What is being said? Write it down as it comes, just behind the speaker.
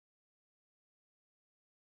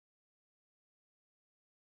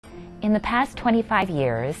In the past 25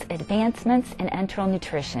 years, advancements in enteral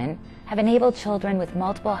nutrition have enabled children with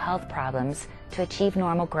multiple health problems to achieve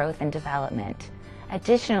normal growth and development.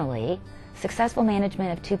 Additionally, successful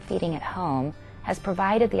management of tube feeding at home has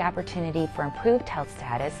provided the opportunity for improved health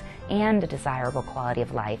status and a desirable quality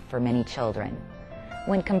of life for many children.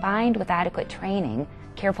 When combined with adequate training,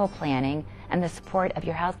 careful planning, and the support of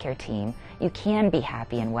your healthcare team, you can be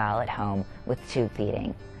happy and well at home with tube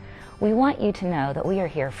feeding. We want you to know that we are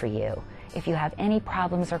here for you. If you have any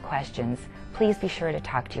problems or questions, please be sure to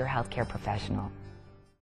talk to your healthcare professional.